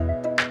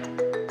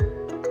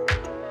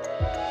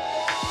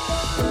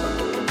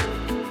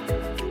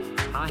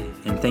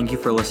thank you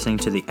for listening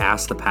to the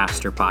Ask the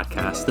Pastor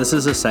podcast. This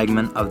is a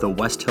segment of the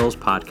West Hills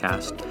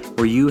podcast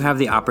where you have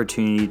the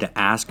opportunity to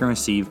ask and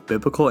receive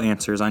biblical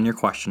answers on your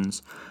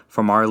questions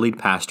from our lead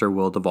pastor,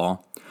 Will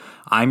Duvall.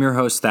 I'm your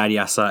host, Thad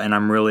Yessa, and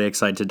I'm really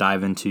excited to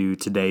dive into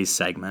today's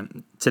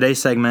segment.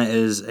 Today's segment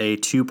is a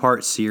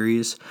two-part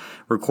series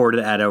recorded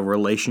at a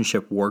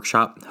relationship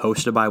workshop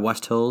hosted by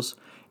West Hills,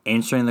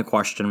 answering the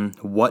question,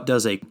 what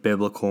does a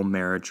biblical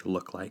marriage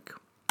look like?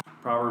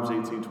 Proverbs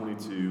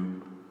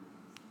 18:22,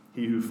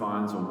 he who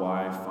finds a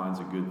wife finds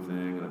a good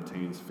thing and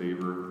obtains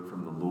favor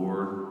from the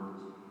Lord.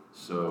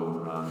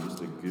 So just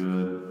a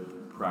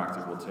good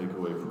practical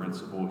takeaway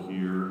principle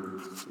here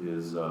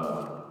is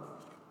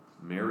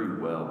marry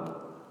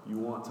well. You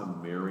want to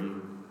marry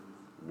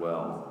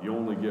well. You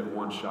only get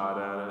one shot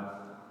at it,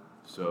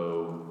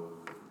 so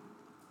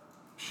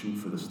shoot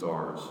for the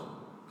stars.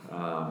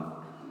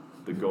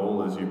 The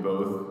goal is you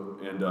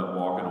both end up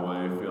walking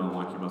away feeling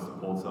like you must have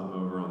pulled something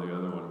over on the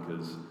other one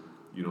because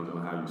you don't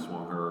know how you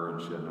swung her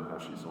and she didn't know how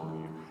she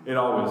swung you. It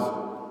always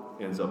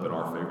ends up in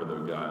our favor,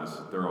 though, guys.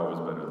 They're always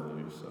better than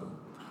you. So,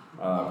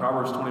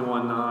 Proverbs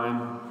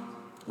 21:9,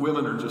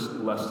 women are just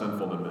less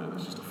sinful than men.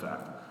 It's just a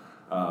fact.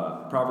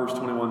 Proverbs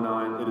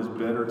 21:9, it is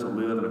better to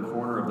live in a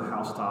corner of the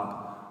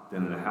housetop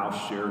than in a house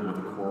shared with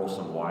a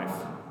quarrelsome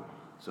wife.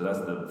 So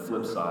that's the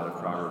flip side of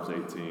Proverbs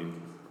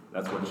 18.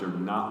 That's what you're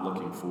not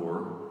looking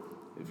for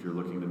if you're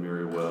looking to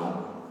marry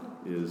well,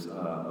 is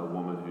a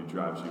woman who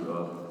drives you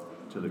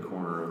up to the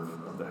corner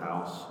of the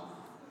house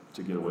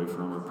to get away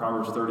from her.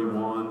 Proverbs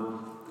 31,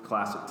 the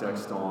classic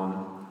text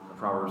on a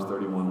Proverbs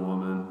 31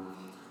 woman,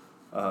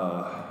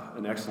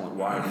 an excellent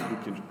wife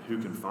who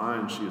can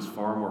find, she is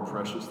far more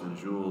precious than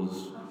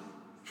jewels.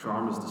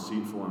 Charm is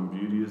deceitful and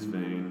beauty is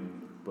vain,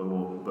 but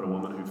a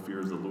woman who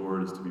fears the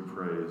Lord is to be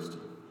praised.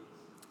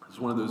 It's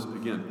one of those,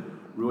 again,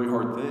 really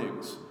hard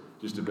things,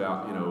 just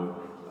about,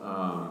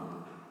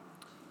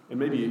 and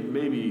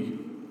maybe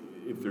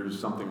if there's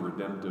something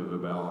redemptive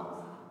about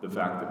the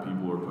fact that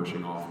people are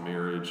pushing off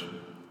marriage,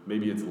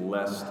 maybe it's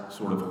less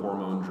sort of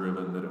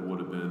hormone-driven than it would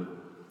have been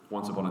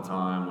once upon a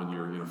time when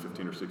you're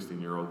 15 or 16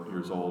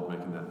 years old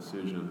making that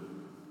decision.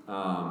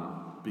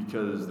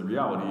 Because the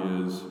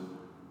reality is,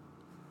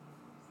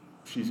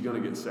 she's going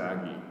to get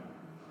saggy.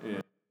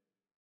 And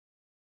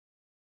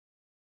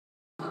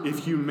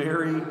if you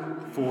marry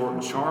for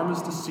charm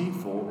is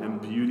deceitful and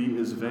beauty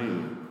is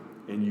vain,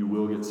 and you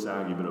will get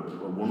saggy, but a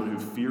woman who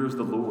fears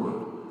the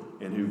Lord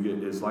and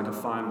who is like a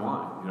fine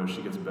wine,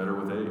 she gets better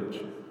with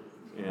age.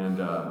 And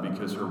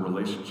because her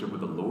relationship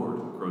with the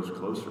Lord grows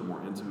closer,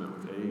 more intimate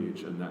with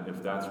age, and that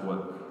if that's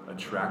what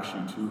attracts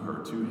you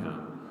to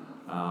him,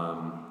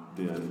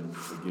 then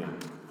again,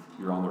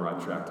 you're on the right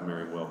track to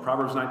marry well.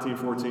 Proverbs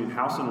 19:14,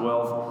 house and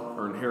wealth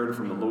are inherited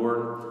from the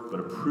Lord, but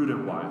a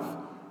prudent wife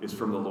is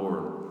from the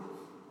Lord.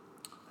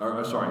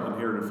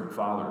 Inherited from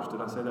fathers. Did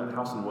I say that?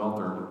 House and wealth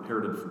are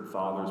inherited from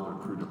fathers, but a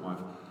prudent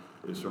wife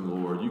is from the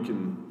Lord. You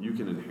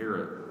can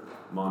inherit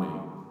money.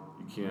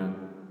 You can't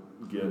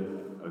get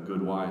a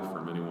good wife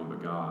from anyone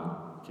but God.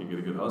 You can't get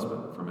a good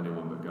husband from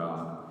anyone but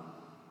God.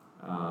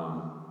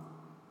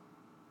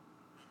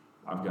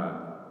 I've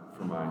got,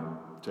 for my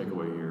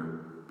takeaway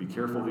here, be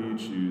careful who you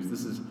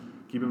choose.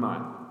 Keep in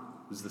mind,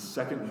 this is the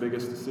second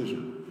biggest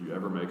decision you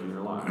ever make in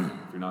your life.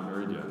 If you're not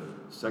married yet,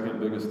 second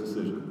biggest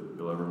decision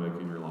you'll ever make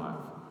in your life.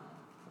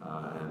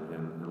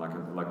 And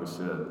like we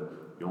said,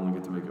 you only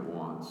get to make it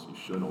once. You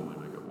should only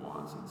make it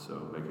once, and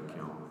so make it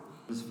count.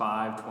 Genesis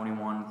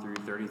 5:21 through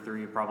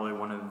 33, probably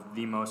one of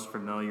the most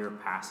familiar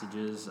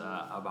passages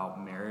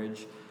about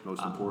marriage.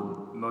 Most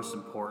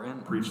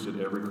important. Preached at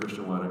every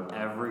Christian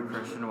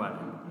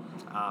wedding.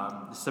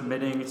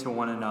 Submitting to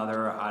one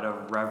another out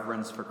of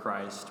reverence for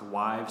Christ.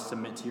 Wives,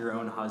 submit to your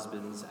own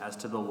husbands as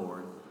to the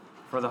Lord.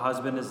 For the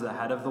husband is the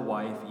head of the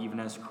wife, even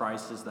as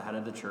Christ is the head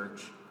of the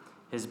church,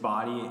 his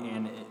body,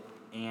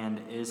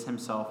 and is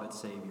himself its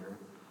Savior.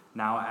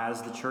 Now,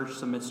 as the church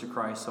submits to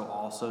Christ, so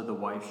also the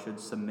wife should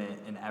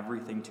submit in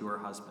everything to her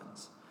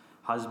husbands.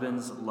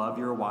 Husbands, love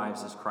your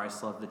wives as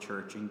Christ loved the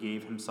church and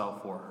gave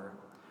himself for her,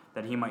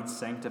 that he might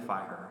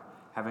sanctify her,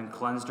 having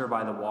cleansed her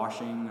by the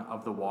washing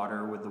of the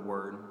water with the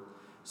word,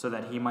 so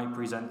that he might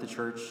present the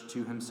church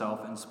to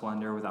himself in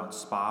splendor, without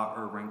spot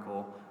or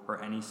wrinkle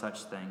or any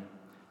such thing,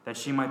 that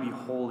she might be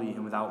holy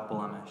and without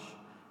blemish.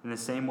 In the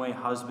same way,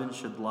 husbands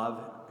should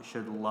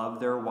love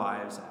their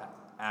wives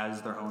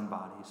as their own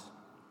bodies.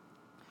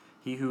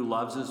 He who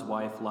loves his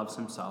wife loves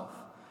himself.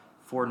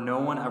 For no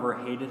one ever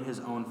hated his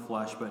own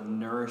flesh, but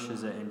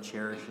nourishes it and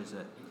cherishes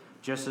it,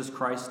 just as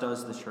Christ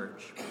does the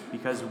church,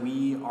 because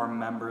we are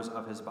members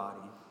of his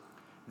body.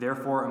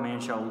 Therefore, a man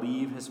shall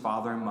leave his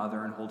father and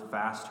mother and hold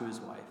fast to his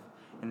wife,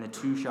 and the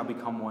two shall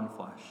become one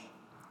flesh.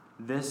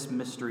 This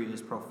mystery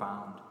is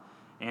profound,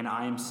 and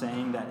I am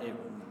saying that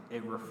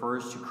it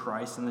refers to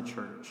Christ and the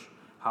church.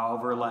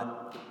 However,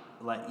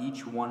 let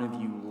each one of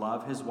you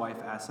love his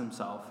wife as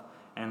himself,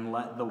 and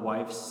let the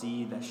wife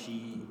see that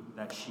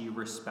she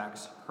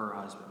respects her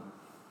husband.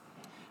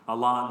 A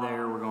lot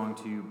there. We're going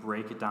to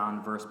break it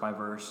down verse by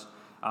verse.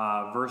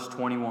 Verse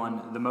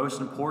 21, the most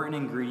important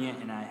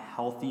ingredient in a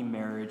healthy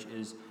marriage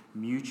is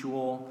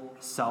mutual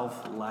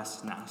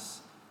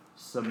selflessness.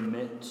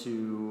 Submit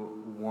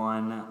to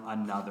one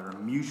another.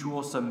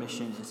 Mutual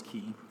submission is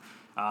key.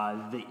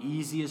 The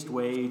easiest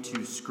way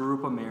to screw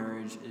up a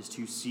marriage is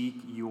to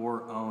seek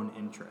your own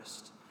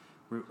interest.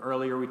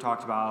 Earlier we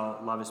talked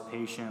about love is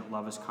patient,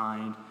 love is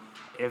kind.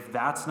 If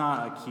that's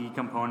not a key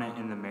component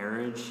in the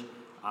marriage,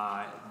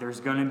 there's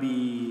going to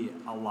be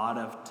a lot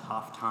of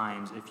tough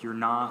times if you're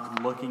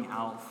not looking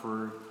out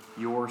for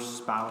your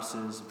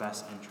spouse's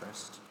best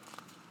interest.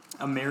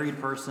 A married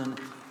person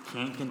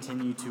can't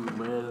continue to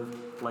live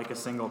like a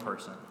single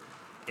person.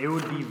 It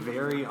would be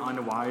very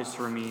unwise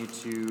for me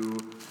to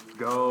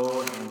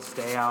go and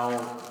stay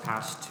out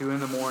past 2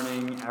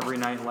 a.m. every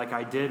night like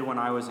I did when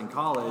I was in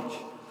college,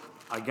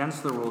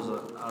 against the rules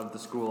of the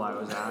school I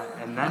was at,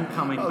 and then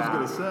coming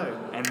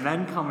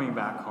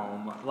back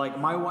home. Like,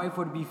 my wife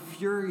would be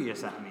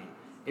furious at me.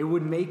 It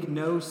would make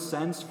no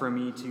sense for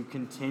me to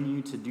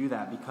continue to do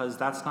that because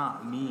that's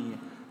not me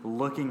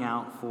looking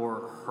out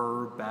for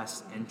her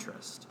best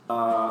interest.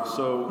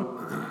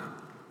 So,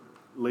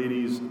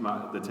 ladies,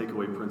 the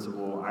takeaway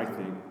principle, I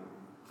think,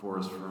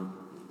 for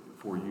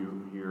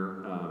you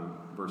here,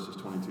 verses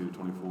 22 to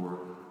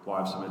 24,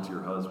 wives, submit to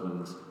your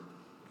husbands,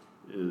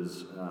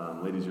 is,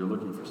 ladies, you're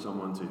looking for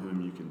someone to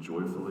whom you can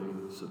joyfully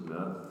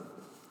submit.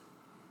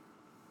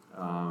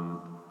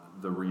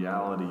 The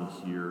reality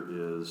here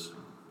is,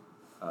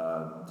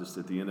 just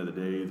at the end of the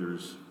day,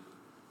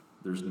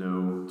 there's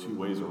no two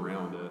ways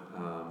around it.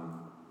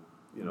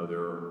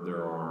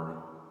 There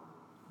are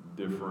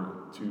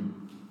two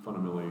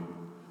fundamentally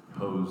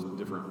opposed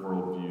different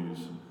worldviews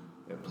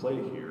at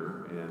play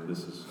here, and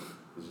this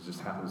just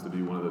happens to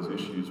be one of those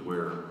issues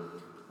where,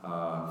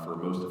 for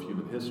most of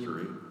human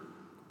history,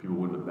 people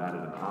wouldn't have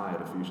batted an eye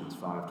at Ephesians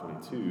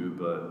 5:22,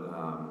 but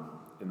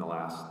in the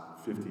last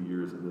 50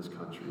 years in this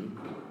country,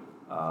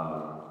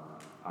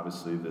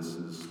 obviously this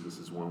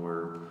is one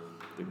where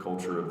the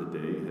culture of the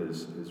day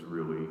has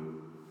really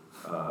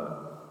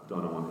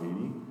done a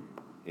 180,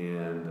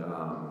 and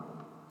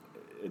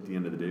at the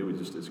end of the day, we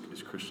just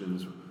as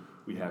Christians,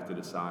 we have to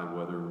decide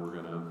whether we're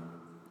going to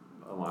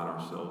align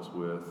ourselves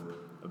with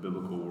a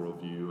biblical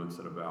worldview and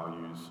set of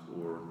values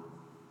or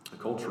a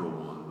cultural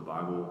one. The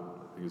Bible,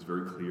 I think, is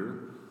very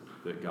clear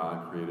that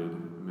God created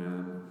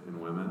men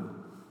and women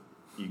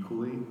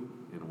equally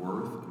in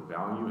worth and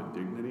value and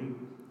dignity,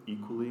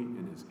 equally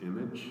in his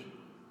image,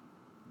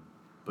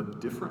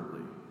 but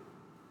differently.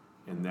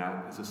 And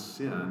that is a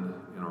sin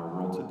in our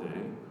world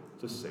today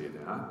to say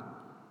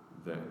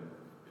that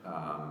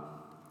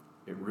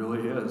it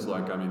really is.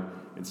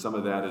 And some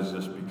of that is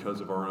just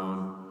because of our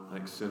own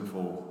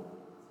sinful,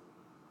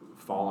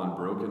 fallen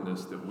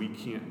brokenness that we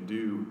can't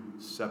do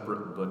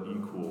separate but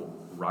equal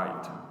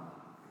right.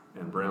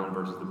 And Brown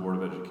versus the Board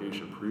of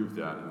Education proved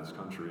that in this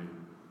country.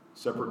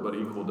 Separate but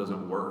equal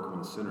doesn't work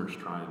when sinners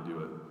try and do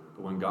it.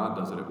 But when God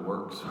does it, it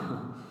works.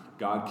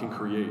 God can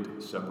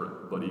create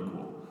separate but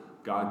equal.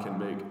 God can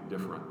make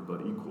different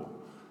but equal.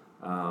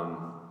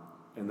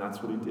 And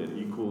that's what he did.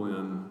 Equal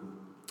in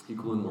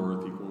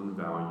worth, equal in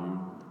value.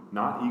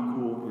 Not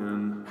equal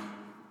in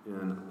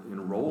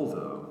role,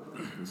 though.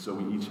 And so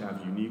we each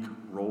have unique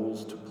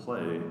roles to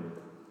play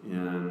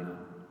in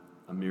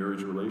a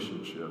marriage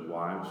relationship.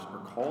 Wives are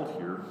called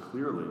here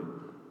clearly,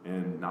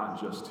 and not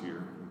just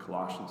here in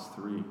Colossians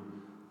 3, in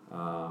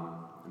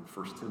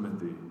 1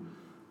 Timothy.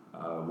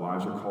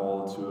 Wives are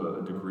called to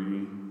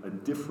a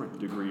different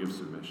degree of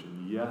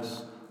submission.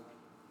 Yes,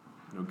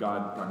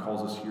 God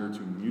calls us here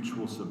to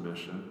mutual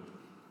submission,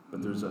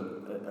 but there's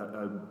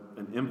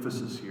an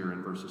emphasis here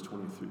in verses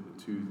 22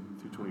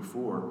 through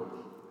 24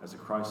 as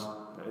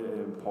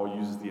Paul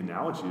uses the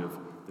analogy of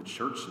the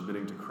church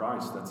submitting to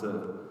Christ. It's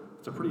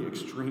a pretty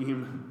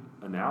extreme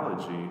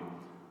analogy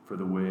for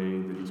the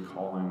way that he's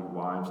calling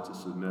wives to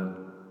submit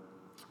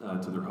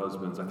to their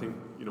husbands. I think,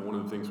 one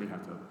of the things we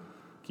have to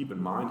keep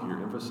in mind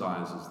here,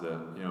 emphasize, is that,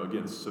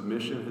 again,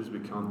 submission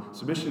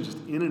just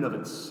in and of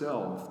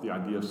itself, the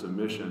idea of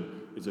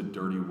submission is a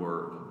dirty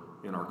word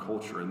in our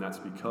culture, and that's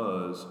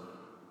because,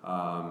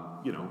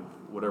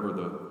 whatever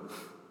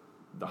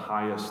the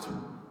highest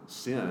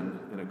sin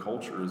in a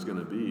culture is going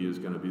to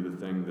be the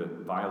thing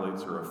that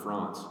violates or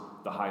affronts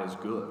the highest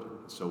good.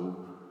 So,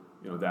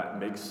 that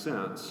makes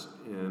sense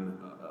in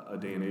a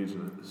day and age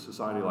in a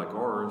society like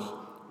ours,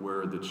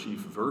 where the chief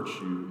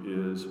virtue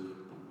is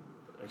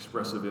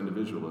expressive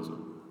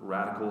individualism,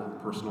 radical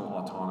personal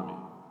autonomy,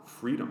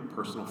 freedom,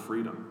 personal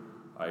freedom.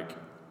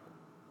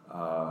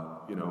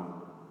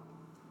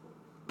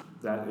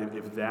 That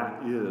if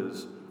that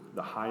is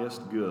the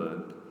highest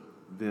good,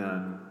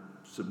 then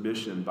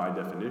submission, by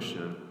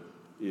definition,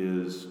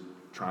 is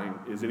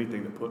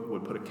anything that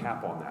would put a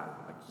cap on that,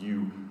 like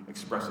you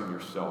expressing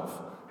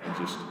yourself and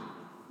just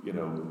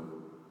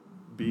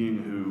being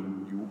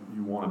who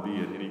you want to be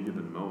at any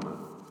given moment.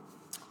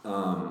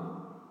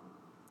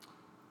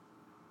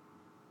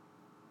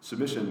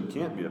 Submission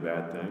can't be a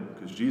bad thing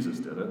because Jesus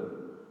did it.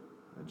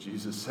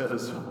 Jesus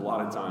says a lot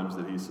of times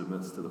that he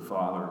submits to the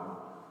Father.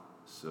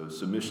 So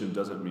submission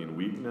doesn't mean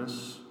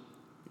weakness.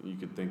 You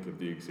could think of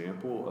the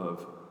example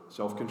of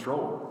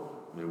self-control.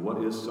 I mean,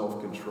 what is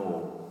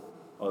self-control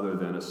other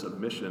than a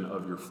submission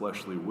of your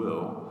fleshly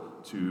will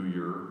to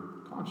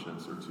your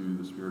conscience or to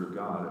the Spirit of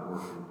God at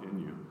work in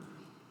you?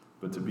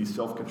 But to be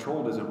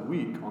self-controlled isn't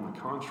weak. On the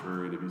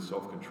contrary, to be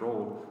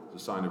self-controlled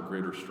is a sign of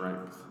greater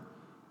strength.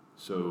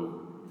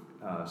 So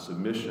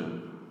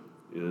submission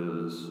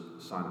is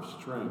a sign of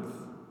strength.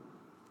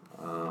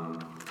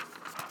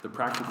 The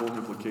practical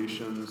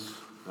implications,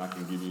 I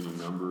can give you a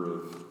number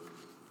of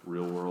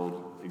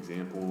real-world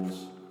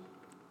examples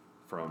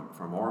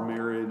from our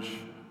marriage,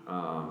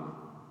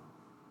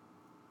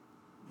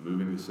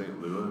 moving to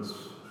St. Louis,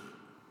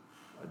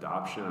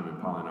 adoption. I mean,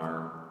 Polly and I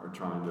are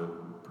trying to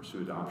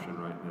pursue adoption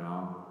right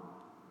now.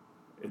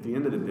 At the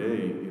end of the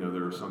day,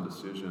 there are some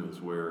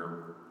decisions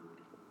where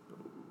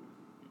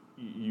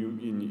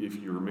if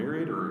you're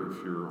married or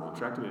if you're on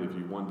track to it, if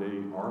you one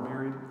day are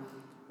married,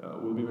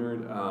 will be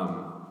married,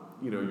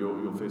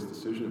 you'll face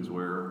decisions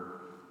where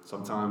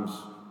sometimes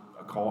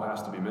a call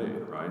has to be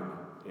made, right?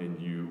 And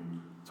you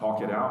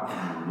talk it out,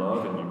 and you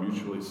love, and you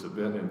mutually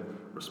submit and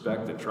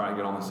respect and try and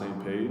get on the same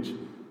page.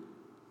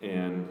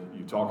 And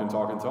you talk and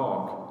talk and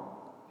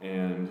talk,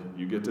 and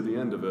you get to the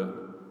end of it,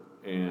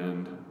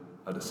 and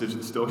a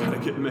decision's still got to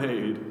get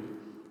made.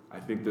 I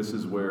think this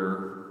is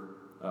where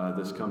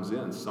this comes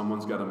in.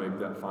 Someone's got to make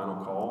that final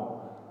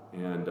call,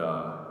 and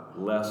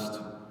lest,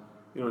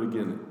 and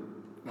again,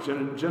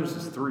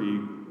 Genesis 3,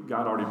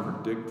 God already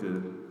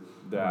predicted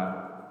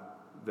that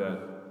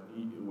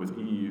with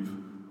Eve,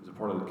 as a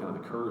part of the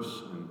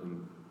curse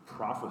and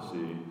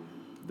prophecy,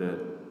 that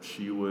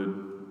she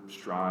would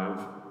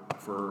strive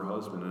for her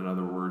husband. In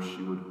other words,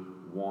 she would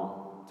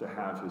want to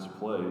have his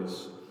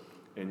place,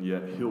 and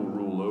yet he'll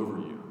rule over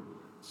you.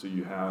 So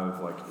you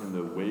have, like, in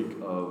the wake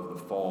of the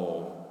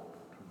fall,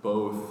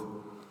 both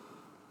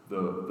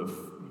the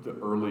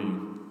early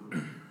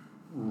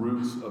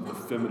roots of the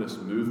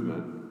feminist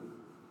movement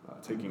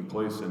taking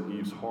place in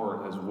Eve's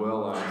heart, as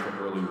well as the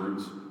early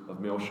roots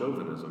of male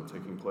chauvinism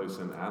taking place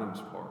in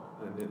Adam's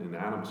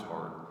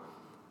heart.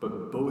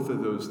 But both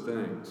of those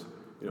things,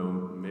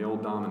 male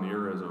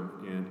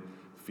domineerism and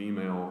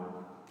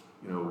female,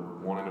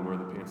 wanting to wear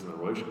the pants in the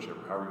relationship,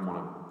 or however you want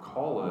to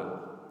call it,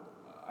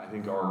 I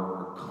think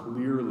are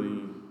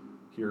clearly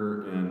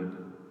here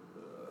in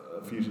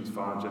Ephesians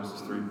 5,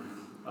 Genesis 3.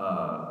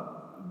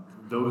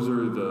 Those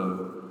are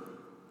the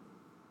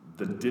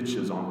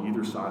ditches on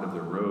either side of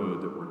the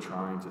road that we're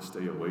trying to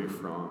stay away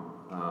from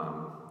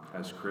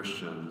as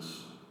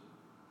Christians.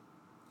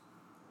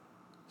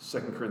 2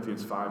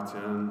 Corinthians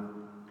 5:10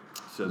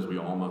 says we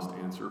all must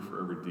answer for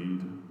every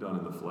deed done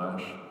in the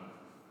flesh.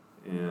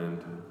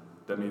 And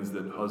that means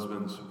that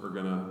husbands are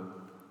going to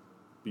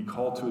be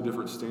called to a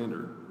different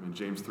standard. I mean,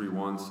 James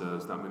 3:1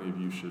 says not many of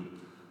you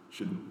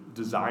should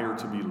desire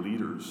to be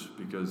leaders,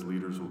 because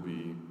leaders will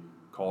be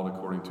called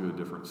according to a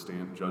different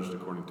standard, judged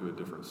according to a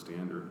different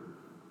standard.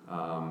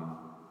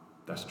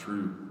 That's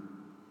true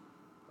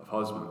of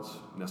husbands,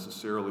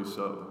 necessarily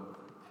so.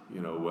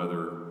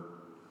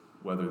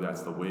 Whether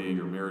that's the way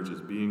your marriage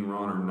is being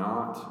run or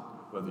not,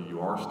 whether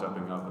you are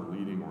stepping up and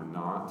leading or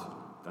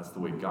not, that's the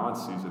way God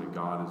sees it, and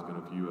God is going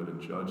to view it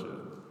and judge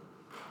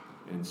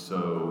it. And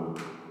so,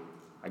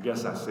 I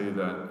guess I say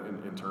that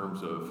in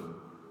terms of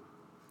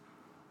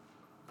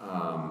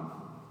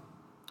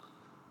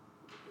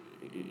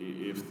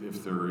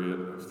if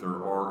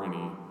there are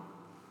any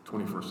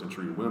 21st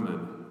century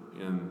women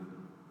in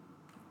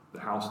the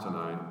house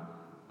tonight,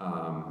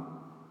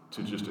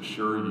 to just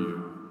assure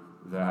you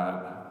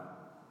that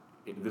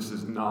this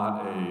is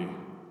not a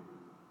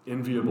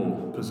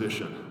enviable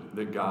position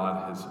that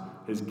God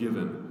has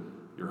given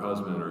your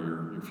husband or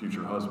your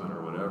future husband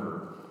or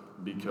whatever,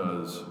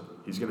 because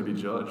he's going to be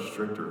judged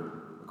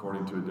stricter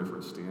according to a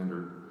different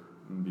standard,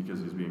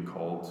 because he's being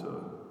called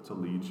to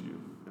lead you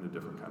in a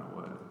different kind of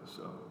way.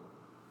 So,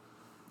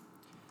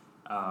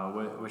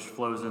 which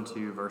flows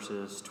into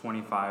verses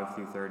 25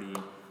 through 30.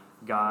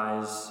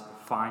 Guys,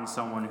 find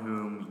someone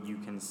whom you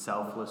can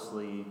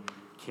selflessly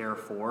care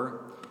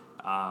for.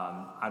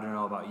 I don't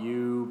know about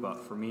you, but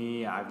for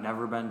me, I've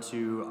never been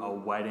to a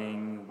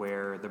wedding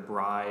where the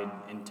bride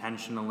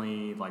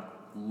intentionally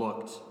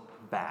looked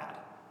bad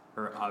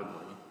or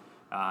ugly.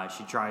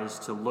 She tries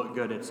to look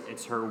good.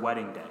 It's her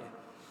wedding day.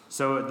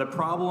 So the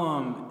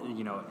problem,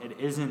 it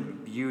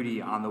isn't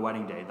beauty on the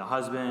wedding day. The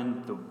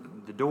husband,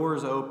 the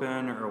door's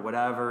open or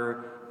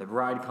whatever, the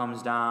bride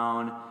comes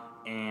down,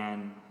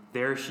 and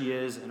there she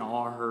is in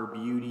all her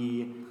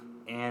beauty.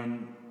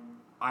 And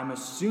I'm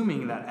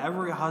assuming that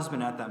every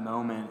husband at that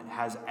moment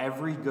has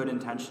every good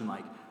intention,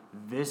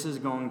 this is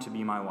going to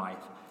be my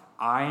wife.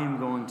 I am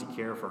going to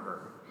care for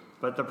her.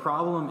 But the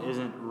problem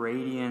isn't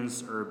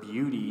radiance or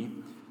beauty.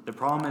 The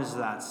problem is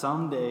that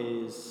some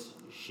days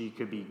she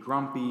could be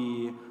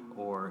grumpy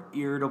or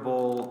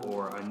irritable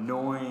or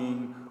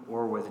annoying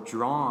or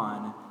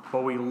withdrawn.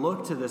 But we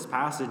look to this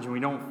passage and we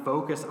don't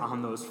focus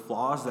on those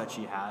flaws that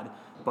she had,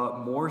 but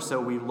more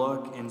so we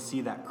look and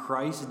see that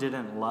Christ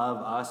didn't love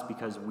us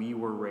because we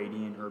were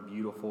radiant or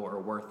beautiful or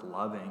worth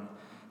loving.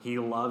 He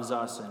loves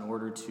us in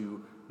order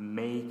to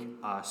make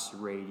us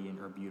radiant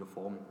or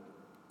beautiful.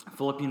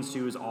 Philippians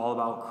 2 is all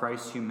about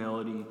Christ's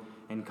humility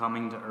and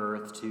coming to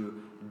earth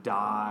to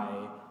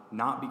die,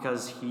 not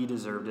because he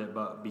deserved it,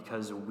 but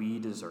because we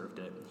deserved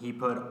it. He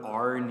put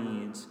our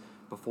needs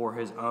before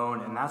his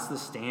own, and that's the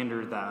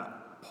standard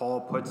that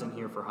Paul puts in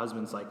here for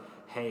husbands. Like,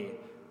 hey,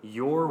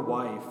 your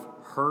wife,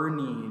 her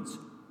needs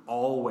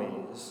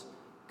always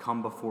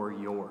come before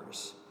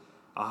yours.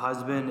 A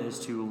husband is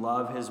to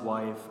love his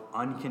wife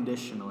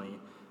unconditionally,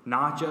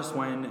 not just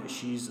when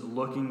she's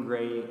looking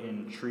great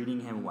and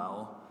treating him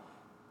well,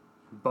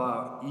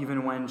 but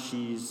even when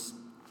she's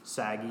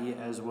saggy,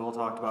 as Will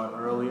talked about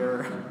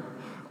earlier,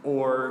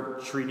 or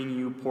treating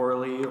you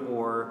poorly,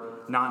 or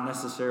not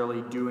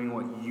necessarily doing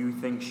what you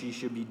think she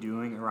should be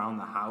doing around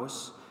the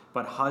house.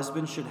 But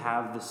husbands should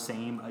have the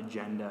same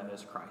agenda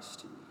as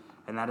Christ,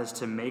 and that is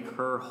to make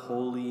her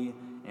holy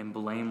and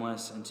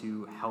blameless and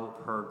to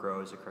help her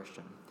grow as a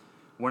Christian.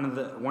 One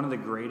of the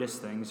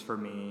greatest things for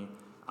me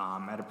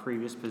at a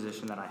previous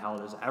position that I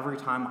held is every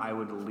time I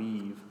would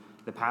leave,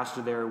 the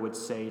pastor there would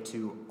say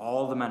to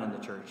all the men in the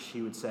church,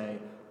 he would say,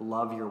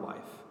 love your wife.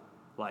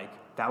 Like,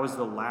 that was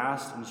the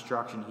last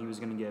instruction he was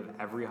going to give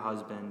every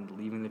husband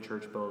leaving the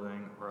church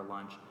building or a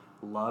lunch.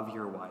 Love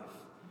your wife.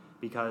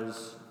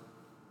 Because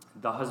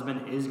the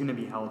husband is going to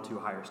be held to a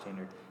higher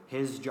standard.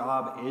 His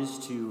job is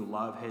to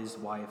love his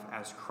wife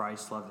as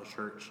Christ loved the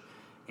church.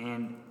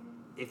 And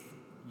if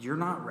you're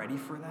not ready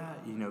for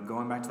that,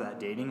 going back to that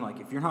dating, like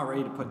if you're not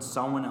ready to put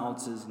someone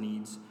else's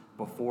needs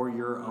before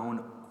your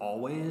own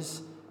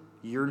always,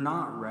 you're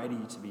not ready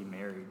to be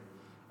married.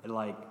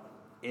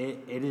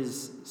 It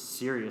is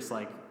serious.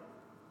 Like,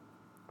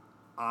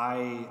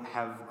 I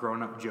have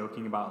grown up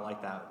joking about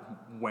like that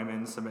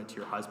women submit to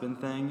your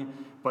husband thing,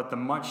 but the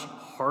much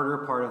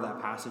harder part of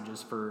that passage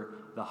is for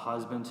the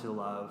husband to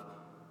love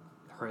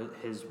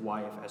his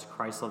wife as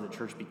Christ loved the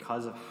church,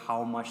 because of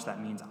how much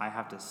that means I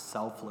have to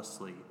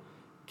selflessly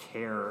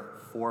care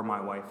for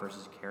my wife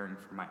versus caring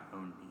for my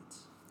own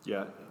needs.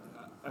 Yeah,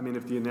 I mean,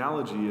 if the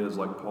analogy is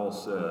like Paul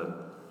said,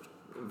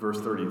 verse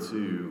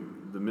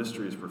 32, the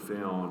mystery is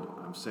profound.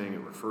 I'm saying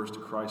it refers to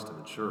Christ and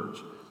the church.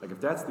 Like,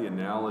 if that's the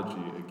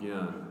analogy,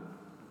 again,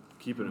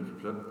 keep it in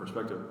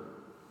perspective.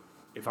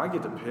 If I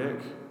get to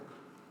pick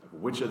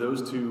which of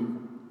those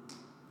two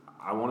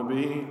I want to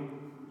be,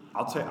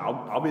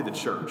 I'll be the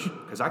church,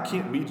 because I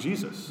can't be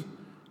Jesus.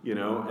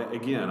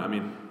 Again, I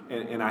mean,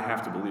 and I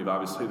have to believe,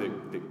 obviously,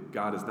 that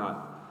God is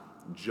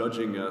not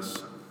judging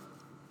us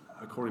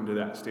according to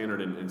that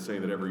standard and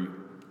saying that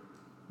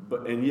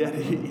and yet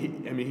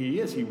he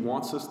is. He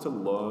wants us to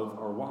love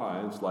our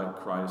wives like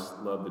Christ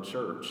loved the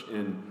church.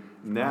 And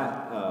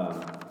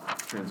that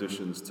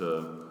transitions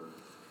to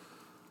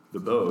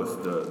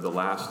the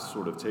last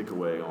sort of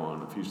takeaway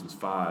on Ephesians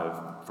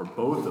 5. For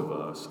both of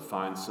us,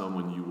 find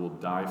someone you will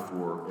die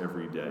for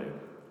every day.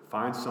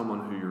 Find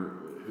someone who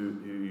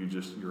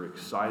you're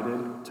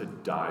excited to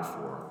die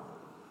for.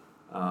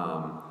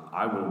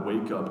 I will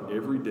wake up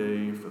every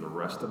day for the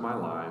rest of my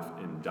life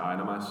and die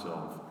to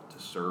myself to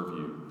serve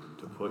you,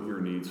 to put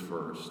your needs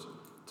first,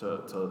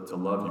 to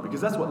love you. Because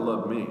that's what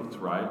love means,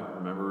 right?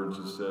 Remember, it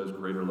just says,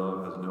 greater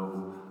love has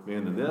no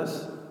man than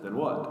this. Then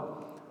what?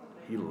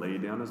 He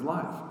laid down his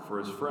life for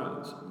his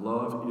friends.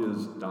 Love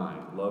is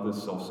dying. Love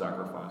is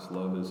self-sacrifice.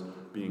 Love is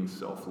being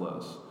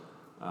selfless.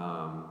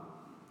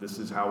 This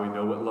is how we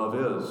know what love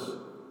is,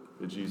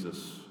 that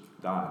Jesus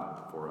died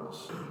for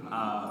us.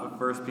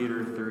 1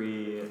 Peter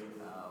 3,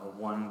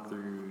 1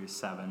 through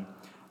 7.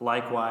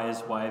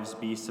 Likewise, wives,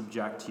 be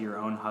subject to your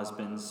own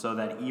husbands, so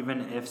that even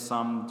if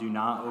some do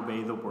not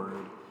obey the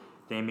word,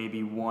 they may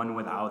be won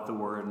without the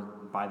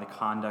word by the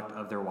conduct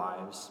of their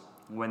wives,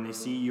 when they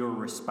see your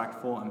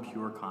respectful and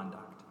pure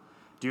conduct.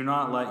 Do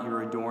not let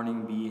your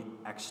adorning be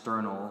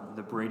external,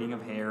 the braiding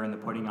of hair and the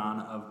putting on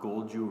of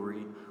gold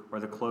jewelry, or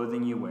the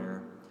clothing you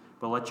wear,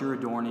 but let your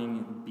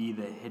adorning be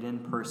the hidden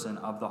person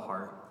of the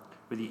heart,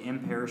 with the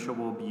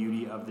imperishable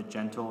beauty of the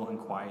gentle and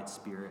quiet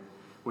spirit,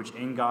 which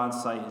in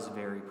God's sight is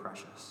very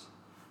precious.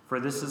 For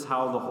this is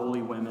how the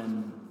holy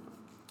women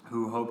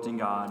who hoped in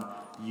God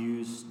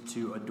used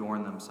to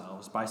adorn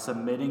themselves, by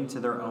submitting to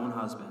their own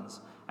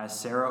husbands, as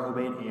Sarah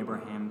obeyed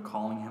Abraham,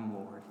 calling him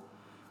Lord.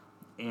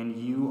 And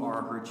you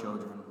are her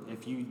children,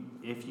 if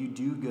you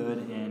do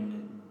good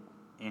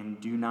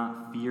and do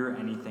not fear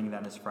anything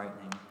that is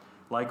frightening.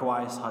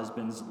 Likewise,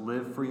 husbands,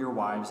 live for your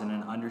wives in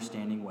an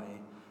understanding way,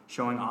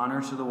 showing honor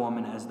to the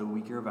woman as the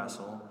weaker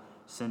vessel,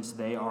 since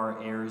they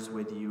are heirs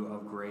with you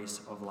of grace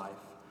of life,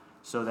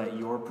 so that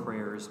your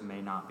prayers may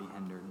not be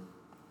hindered.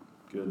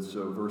 Good.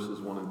 So verses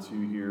 1 and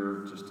 2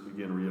 here just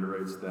again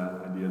reiterates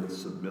that idea that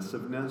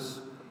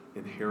submissiveness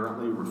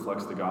inherently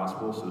reflects the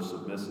gospel. So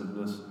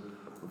submissiveness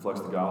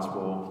reflects the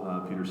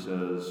gospel. Peter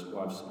says,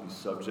 wives, be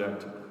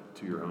subject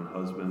to your own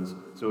husbands.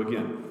 So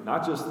again,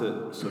 not just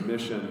that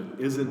submission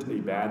isn't a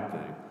bad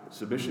thing.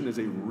 Submission is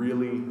a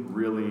really,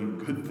 really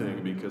good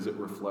thing because it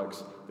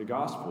reflects the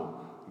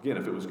gospel. Again,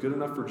 if it was good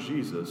enough for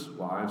Jesus,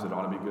 wives, it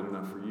ought to be good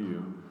enough for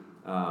you.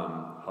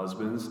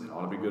 Husbands, it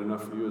ought to be good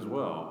enough for you as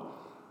well.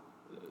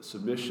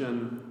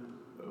 submission,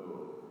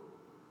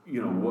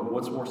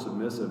 what's more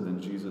submissive than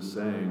Jesus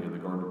saying in the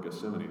Garden of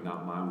Gethsemane,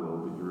 not my will,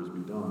 but yours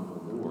be done,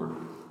 O Lord.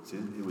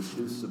 It was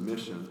his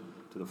submission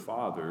to the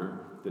Father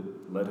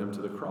that led him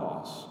to the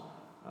cross.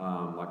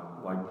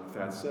 Like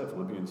Thad said,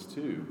 Philippians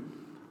 2,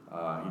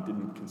 he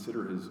didn't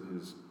consider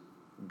his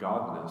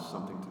godness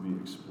something to be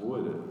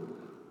exploited,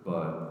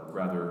 but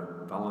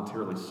rather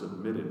voluntarily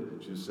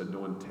submitted. Jesus said, no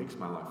one takes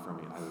my life from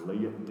me. I lay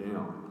it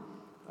down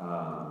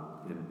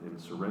in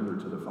surrender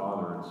to the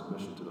Father and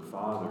submission to the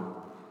Father.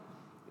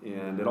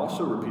 And it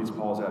also repeats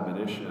Paul's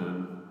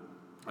admonition.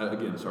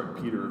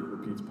 Peter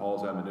repeats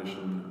Paul's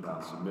admonition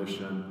about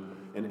submission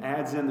and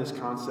adds in this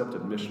concept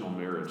of missional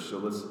marriage. So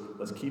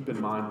let's keep in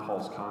mind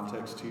Paul's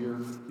context here.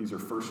 These are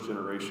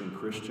first-generation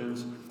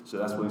Christians. So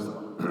that's what he's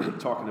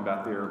talking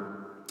about there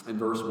in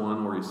verse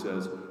 1, where he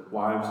says,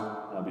 wives,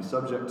 be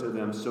subject to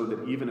them, so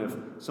that even if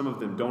some of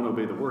them don't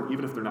obey the word,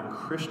 even if they're not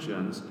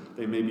Christians,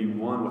 they may be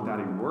won without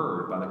a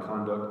word by the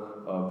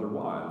conduct of their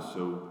wives.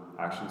 So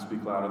actions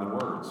speak louder than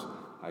words.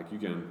 Like, you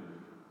can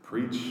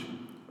preach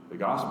the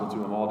gospel to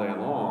them all day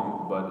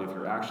long, but if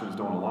your actions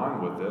don't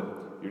align with it,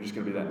 you're just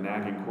going to be that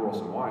nagging,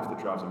 quarrelsome wife that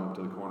drives them up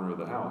to the corner of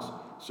the house.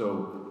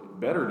 So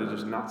better to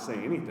just not say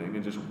anything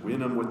and just win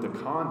them with the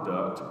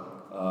conduct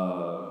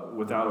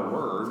without a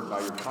word,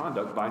 by your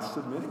conduct, by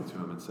submitting to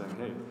them and saying,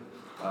 hey,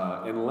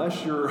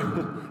 unless you're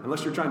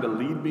trying to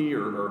lead me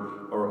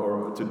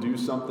or to do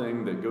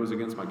something that goes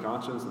against my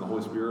conscience and the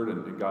Holy Spirit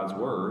and God's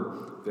word,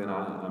 then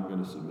I'm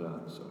going to submit.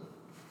 So.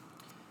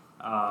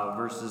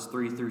 Verses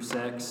 3 through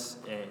 6,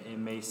 it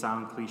may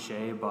sound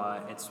cliche,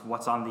 but it's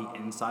what's on the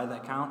inside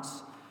that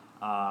counts.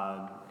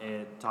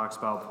 It talks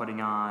about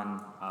putting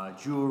on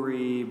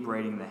jewelry,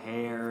 braiding the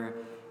hair,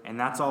 and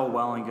that's all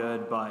well and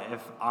good, but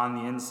if on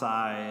the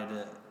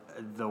inside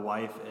the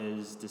wife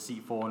is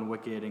deceitful and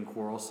wicked and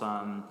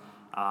quarrelsome,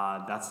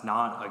 that's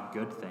not a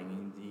good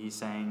thing. He's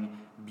saying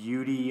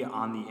beauty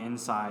on the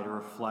inside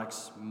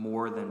reflects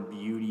more than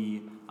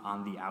beauty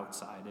on the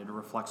outside. It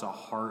reflects a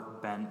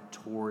heart bent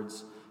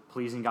towards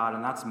pleasing God,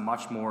 and that's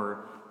much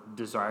more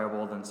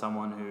desirable than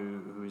someone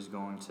who's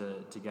going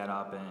to get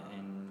up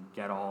and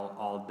get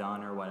all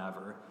done or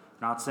whatever.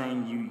 I'm not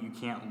saying you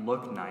can't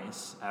look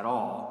nice at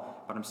all,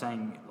 but I'm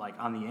saying, like,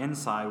 on the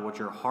inside, what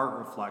your heart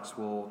reflects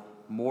will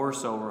more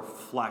so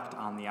reflect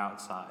on the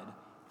outside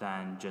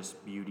than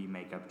just beauty,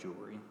 makeup,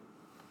 jewelry.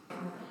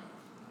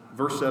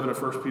 Verse 7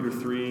 of 1 Peter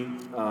 3,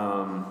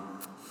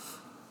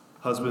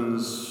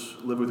 husbands,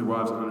 live with your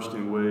wives in an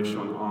understanding way,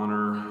 showing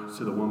honor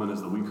to the woman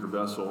as the weaker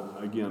vessel.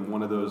 Again,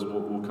 one of those,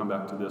 we'll come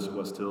back to this at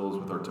West Hills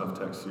with our Tough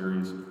Text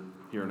series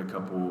here in a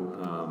couple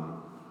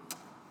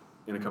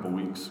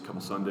weeks, a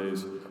couple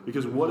Sundays.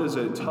 Because what is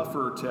a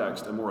tougher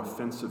text, a more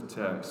offensive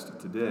text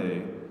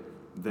today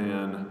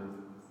than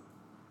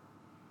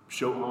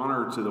show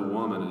honor to the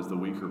woman as the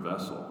weaker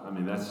vessel? I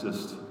mean, that's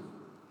just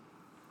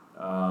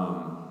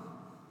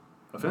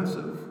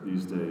offensive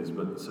these days.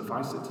 But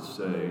suffice it to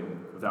say,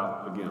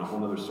 without, again, a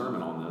whole other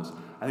sermon on this,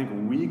 I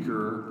think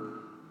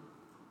weaker,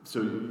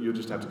 so you'll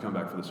just have to come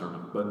back for the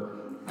sermon, but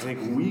I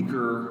think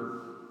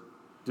weaker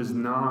does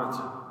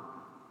not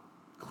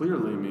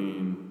clearly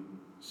mean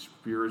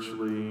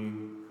spiritually,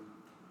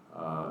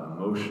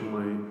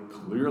 emotionally,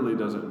 clearly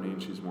doesn't mean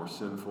she's more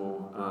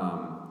sinful.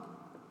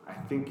 I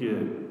think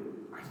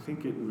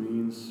it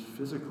means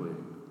physically.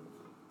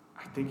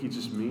 I think it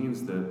just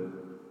means that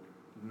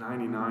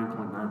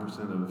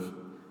 99.9% of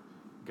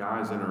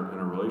guys in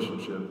a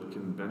relationship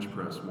can bench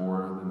press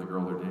more than the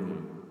girl they're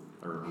dating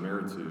or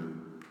married to.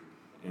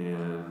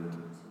 And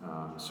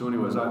so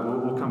anyways,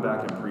 we'll come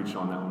back and preach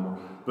on that one more.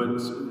 But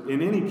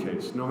in any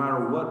case, no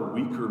matter what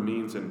weaker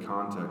means in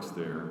context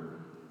there,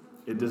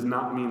 it does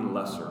not mean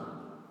lesser,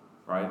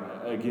 right?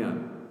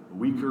 Again,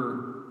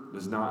 weaker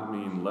does not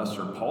mean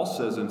lesser. Paul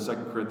says in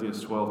 2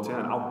 Corinthians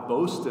 12:10, I'll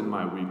boast in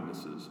my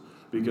weaknesses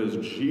because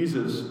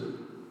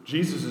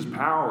Jesus'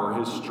 power,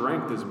 his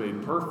strength is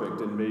made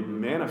perfect and made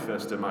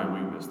manifest in my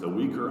weakness. The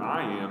weaker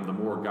I am, the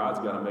more God's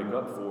got to make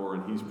up for,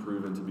 and he's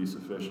proven to be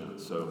sufficient.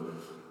 So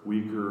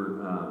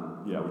weaker,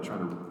 we're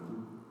trying to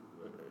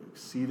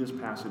see this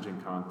passage in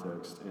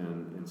context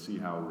and see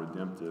how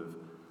redemptive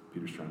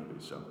Peter's trying to be.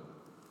 So.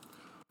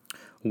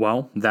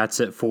 Well, that's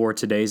it for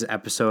today's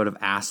episode of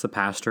Ask the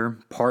Pastor.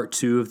 Part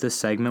 2 of this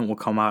segment will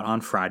come out on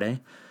Friday.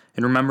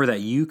 And remember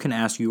that you can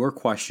ask your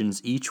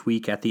questions each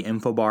week at the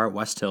info bar at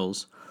West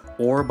Hills,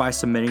 or by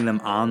submitting them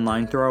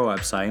online through our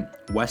website,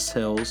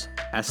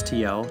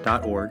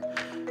 westhillsstl.org.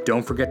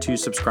 Don't forget to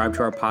subscribe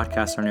to our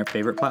podcast on your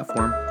favorite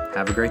platform.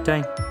 Have a great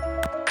day.